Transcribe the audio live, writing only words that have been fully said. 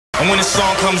when the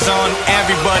song comes on,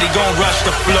 everybody gon' rush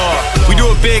the floor. We do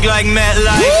it big like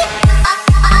MetLife.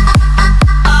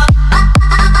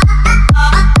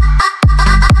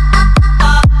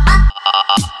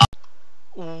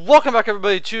 Welcome back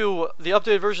everybody to the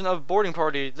updated version of Boarding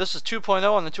Party. This is 2.0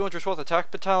 on the 204th Attack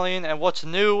Battalion, and what's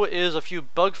new is a few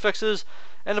bug fixes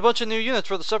and a bunch of new units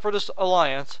for the Separatist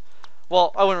Alliance.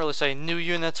 Well, I wouldn't really say new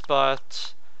units,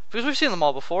 but because we've seen them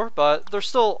all before, but they're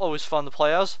still always fun to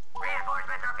play as.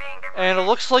 And it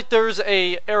looks like there's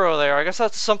a arrow there. I guess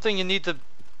that's something you need to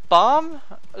bomb?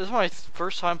 This is my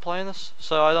first time playing this,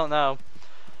 so I don't know.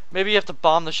 Maybe you have to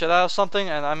bomb the shit out of something,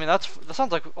 and I mean that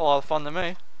sounds like a lot of fun to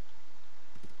me.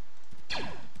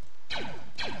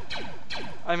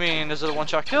 I mean, is it a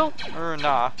one-shot kill? Or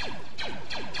nah?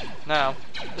 No,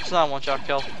 it's not a one-shot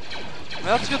kill. I mean,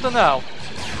 that's good to know.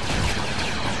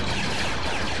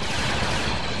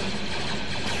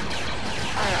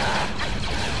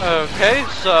 Okay,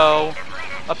 so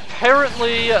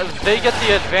apparently they get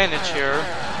the advantage here.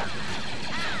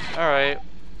 Alright.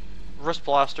 Wrist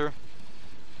blaster.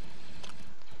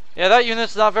 Yeah, that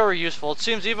unit's not very useful. It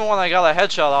seems even when I got a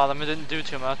headshot on him, it didn't do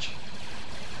too much.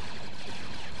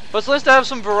 But it's nice to have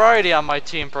some variety on my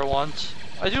team for once.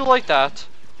 I do like that.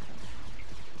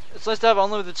 It's nice to have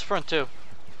unlimited sprint too.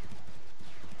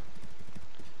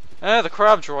 The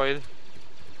crab droid.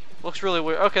 Looks really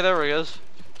weird. Okay, there he is.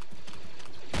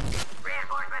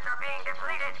 Reinforcements are being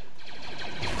depleted.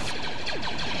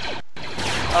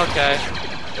 Okay.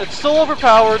 It's still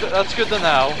overpowered. That's good to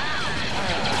know.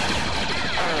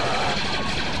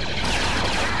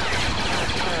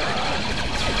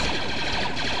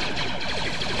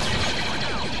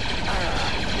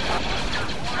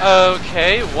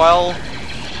 Okay, well,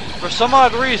 for some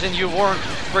odd reason you weren't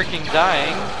freaking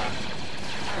dying.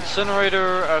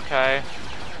 Incinerator, okay.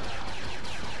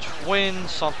 Twin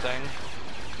something.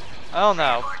 I don't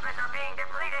know.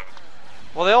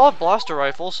 Well, they all have blaster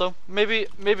rifles, so maybe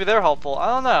they're helpful. I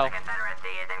don't know.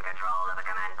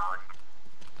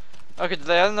 Okay, did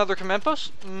they add another command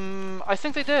post? I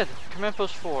think they did. Command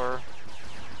post 4.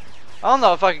 I don't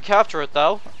know if I can capture it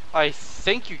though. I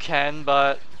think you can,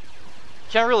 but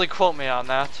can't really quote me on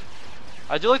that.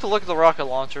 I do like to look at the rocket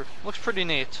launcher. Looks pretty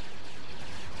neat.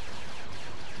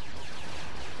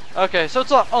 Okay, so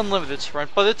it's not unlimited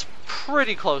sprint, but it's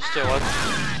pretty close to it.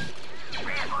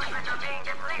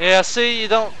 Yeah, see, you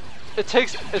don't. It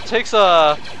takes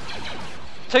a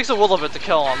little bit to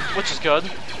kill him, which is good.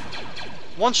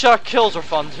 One-shot kills are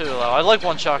fun too, though. I like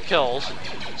one-shot kills,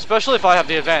 especially if I have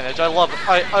the advantage. I love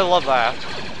that.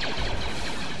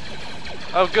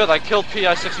 Oh good, I killed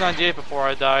PI-698 before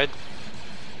I died.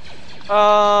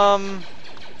 I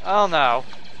don't know.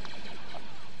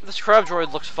 This crab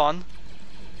droid looks fun.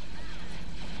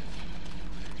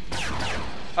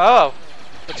 Oh,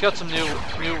 it's got some new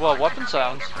weapon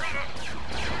sounds.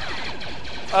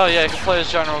 Oh yeah, you can play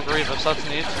as General Grievous, that's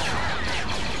neat.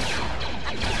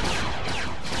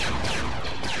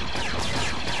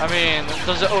 I mean,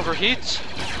 does it overheat?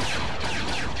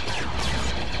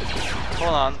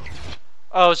 Hold on.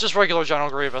 Oh, it's just regular General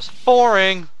Grievous.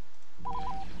 Boring!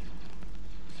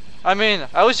 I mean,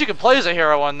 at least you can play as a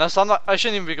hero on this. I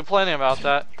shouldn't even be complaining about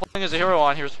that. Playing as a hero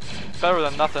on here is better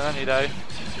than nothing any day.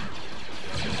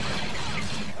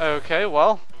 Okay,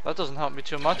 well, that doesn't help me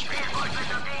too much.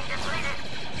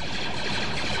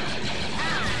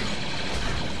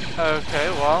 Okay,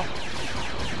 well.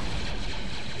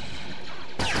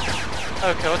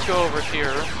 Okay, let's go over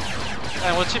here.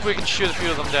 And let's see if we can shoot a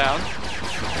few of them down.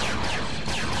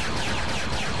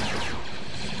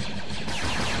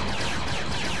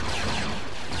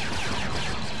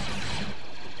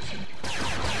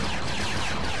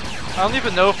 I don't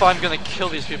even know if I'm gonna kill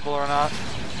these people or not.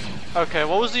 Okay,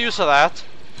 what was the use of that?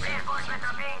 Reinforcements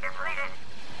are being depleted.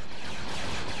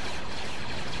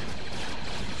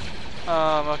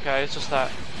 Okay, it's just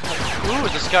that. Ooh,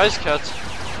 disguise kit.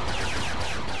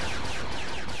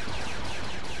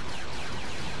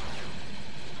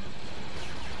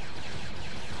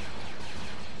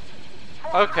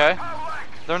 Okay.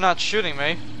 They're not shooting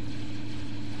me.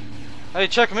 Hey,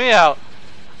 check me out.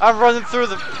 I'm running through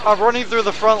the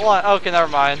front line. Okay, never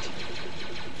mind.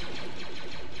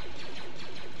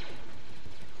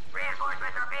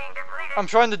 Reinforcements are being depleted. I'm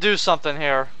trying to do something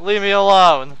here. Leave me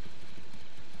alone.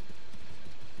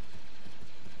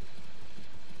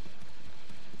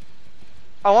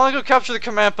 I want to go capture the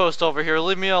command post over here.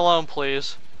 Leave me alone,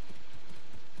 please.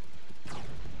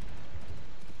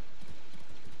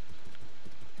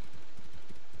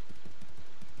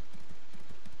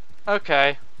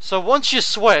 Okay, so once you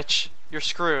switch, you're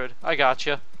screwed. I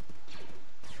gotcha.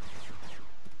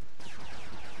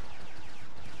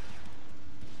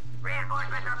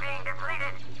 Reinforcements are being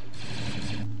depleted.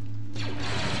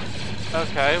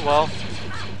 Okay, well.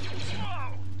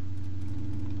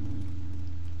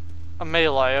 A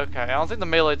melee, okay. I don't think the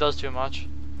melee does too much.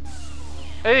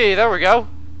 Hey, there we go.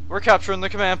 We're capturing the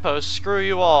command post. Screw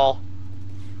you all.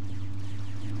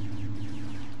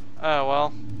 Oh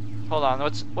well. Hold on.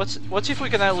 Let's see if we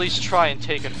can at least try and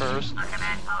take it first. The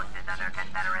command post is under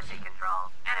Confederacy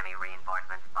control. Enemy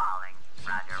reinforcements falling.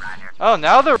 Roger, roger. Oh,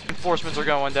 now the reinforcements are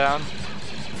going down.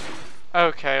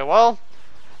 Okay, well,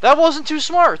 that wasn't too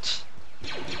smart.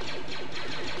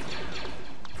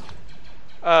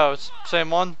 Oh, it's same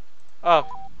one? Oh,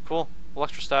 cool.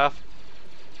 Electro staff.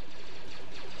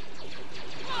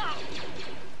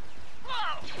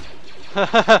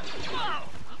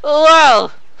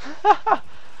 Well.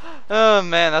 Oh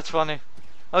man, that's funny.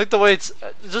 I like the way it's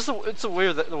it's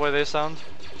weird the way they sound.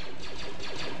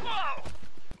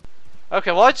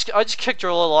 Okay, well I just kicked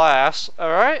your little ass.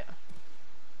 All right.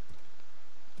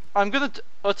 I'm gonna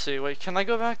let's see. Wait, can I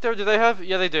go back there? Do they have?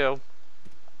 Yeah, they do.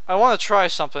 I want to try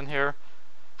something here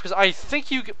because I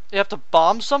think you have to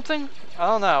bomb something. I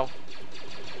don't know.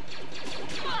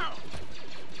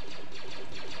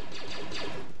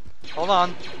 Hold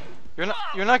on.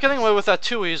 You're not getting away with that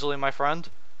too easily, my friend.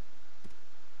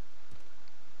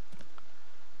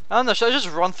 I don't know, should I just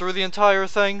run through the entire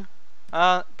thing?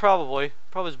 Probably.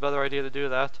 Probably is a better idea to do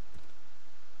that.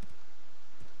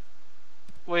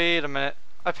 Wait a minute.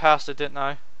 I passed it, didn't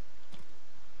I?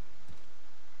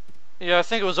 Yeah, I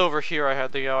think it was over here I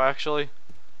had to go, actually.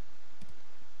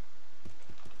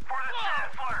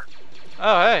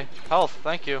 Oh, hey. Health,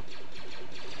 thank you.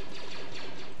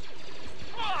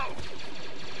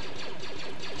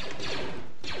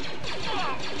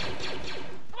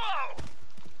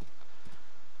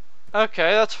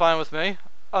 Okay, that's fine with me.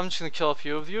 I'm just gonna kill a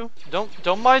few of you.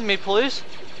 Don't mind me, please.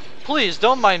 Please,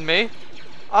 don't mind me.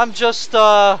 I'm just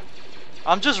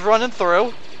running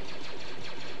through.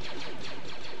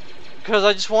 Because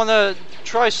I just want to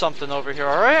try something over here,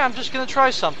 alright? I'm just gonna try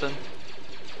something.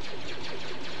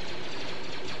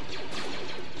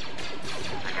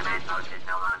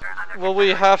 Will we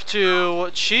have to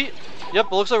cheat? Yep,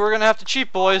 it looks like we're gonna have to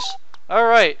cheat, boys.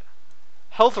 Alright.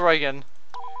 Health Reagan.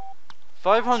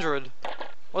 500.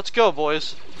 Let's go,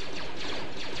 boys.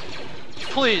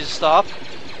 Please stop.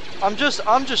 I'm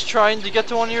just trying to get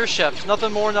to one of your ships.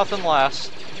 Nothing more, nothing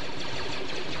less.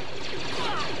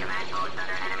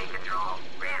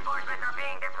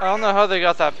 I don't know how they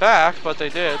got that back, but they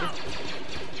did.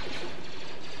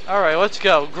 Alright, let's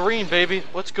go. Green, baby.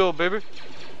 Let's go, baby.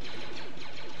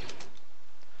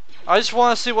 I just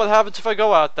want to see what happens if I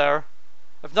go out there.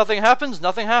 If nothing happens,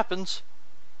 nothing happens.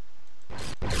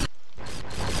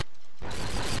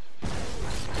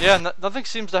 Yeah, nothing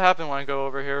seems to happen when I go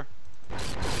over here.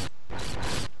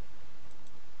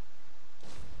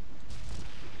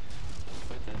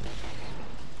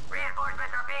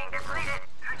 Reinforcements are being depleted.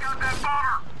 Check out that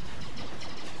bomber.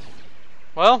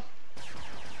 Well,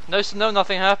 nice to know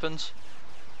nothing happens.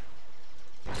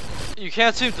 You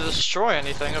can't seem to destroy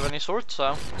anything of any sort,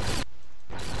 so.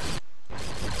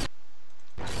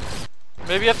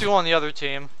 Maybe you have to go on the other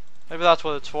team. Maybe that's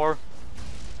what it's for.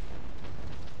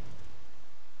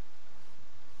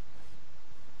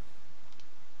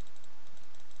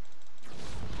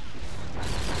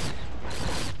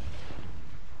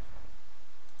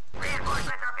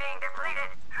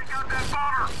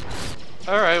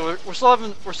 Alright, we're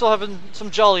still having some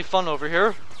jolly fun over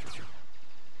here.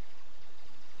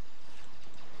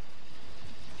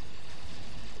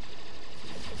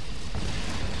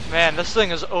 Man, this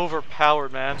thing is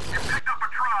overpowered, man. You picked up a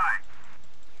try.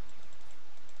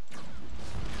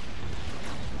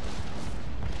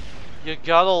 You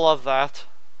gotta love that.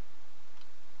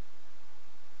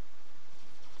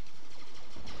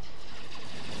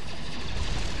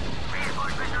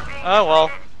 Oh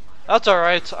well. That's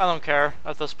alright, I don't care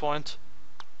at this point.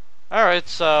 Alright,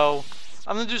 so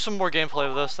I'm gonna do some more gameplay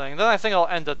with this thing. Then I think I'll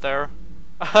end it there.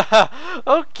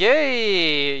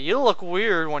 Okay, you look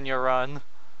weird when you run.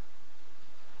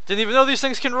 Didn't even know these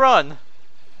things can run.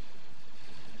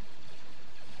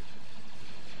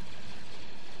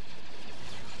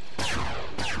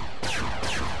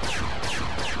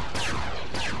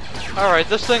 Alright,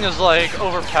 this thing is like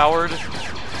overpowered.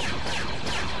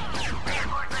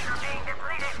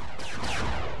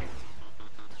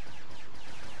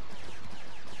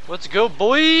 Let's go,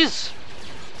 boys!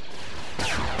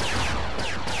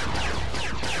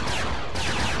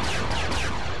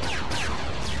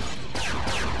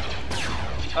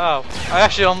 Oh, I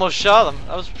actually almost shot him.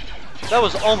 That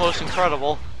was almost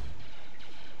incredible.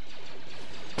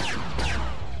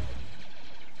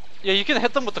 Yeah, you can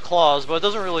hit them with the claws, but it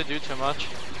doesn't really do too much.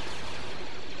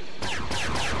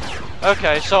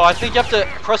 Okay, so I think you have to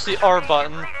press the R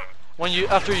button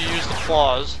after you use the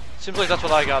claws. Seems like that's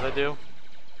what I gotta do.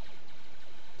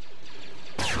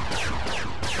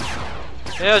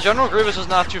 Yeah, General Grievous is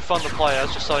not too fun to play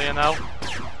as, just so you know.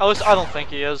 At least I don't think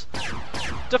he is.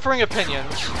 Differing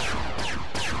opinions.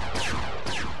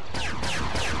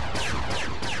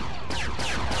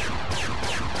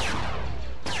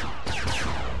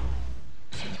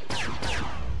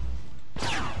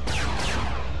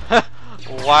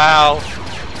 Wow.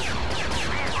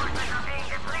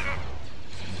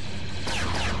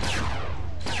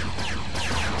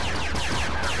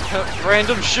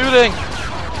 Random shooting.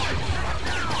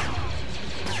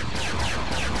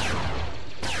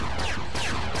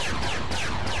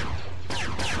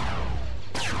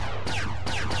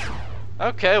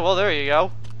 Okay, well there you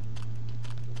go.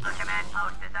 The command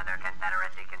post is under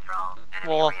Confederacy control.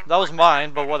 Enemy Well, that was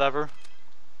mine, but whatever.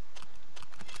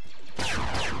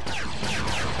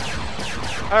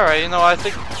 Alright, you know, I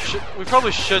think we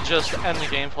probably should just end the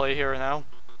gameplay here now.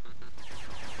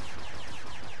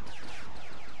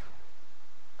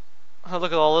 Oh,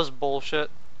 look at all this bullshit.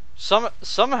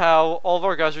 Somehow, all of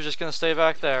our guys are just gonna stay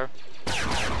back there.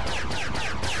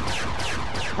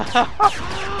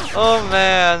 Oh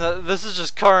man, this is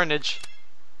just carnage.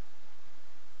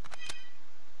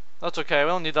 That's okay, we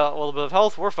don't need that little bit of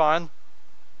health, we're fine.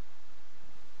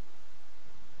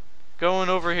 Going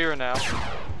over here now.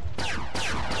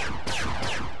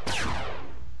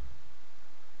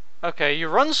 Okay, you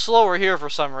run slower here for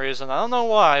some reason. I don't know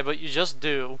why, but you just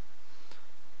do.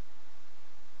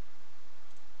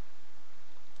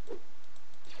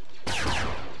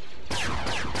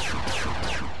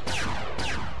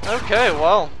 Okay,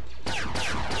 well.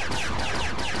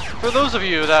 For those of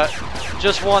you that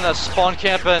just want to spawn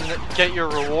camp and get your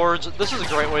rewards, this is a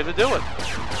great way to do it.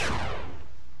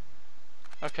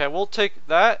 Okay, we'll take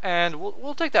that, and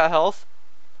we'll take that health.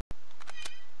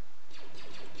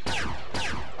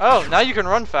 Oh, now you can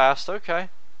run fast, okay.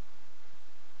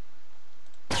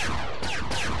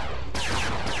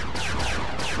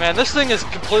 Man, this thing is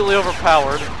completely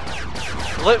overpowered.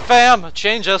 Lit fam,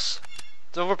 change us.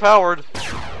 It's overpowered.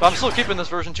 But I'm still keeping this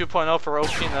version 2.0 for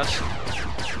OP-ness.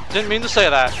 Didn't mean to say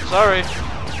that, sorry.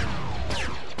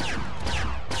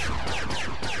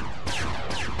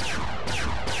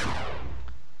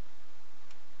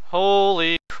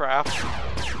 Holy crap.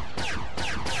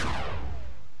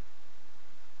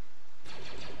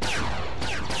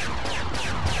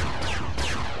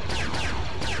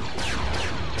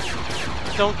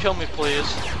 Don't kill me,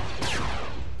 please.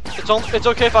 It's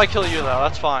okay if I kill you, though.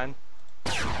 That's fine.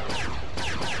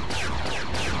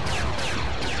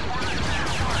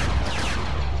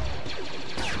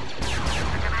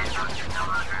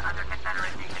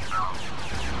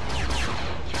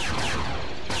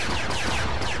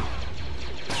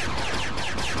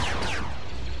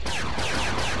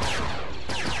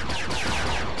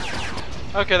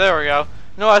 Okay, there we go.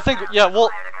 No, I think, yeah,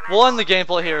 we'll end the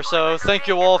gameplay here. So thank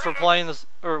you all for playing this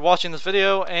or watching this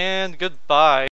video, and goodbye.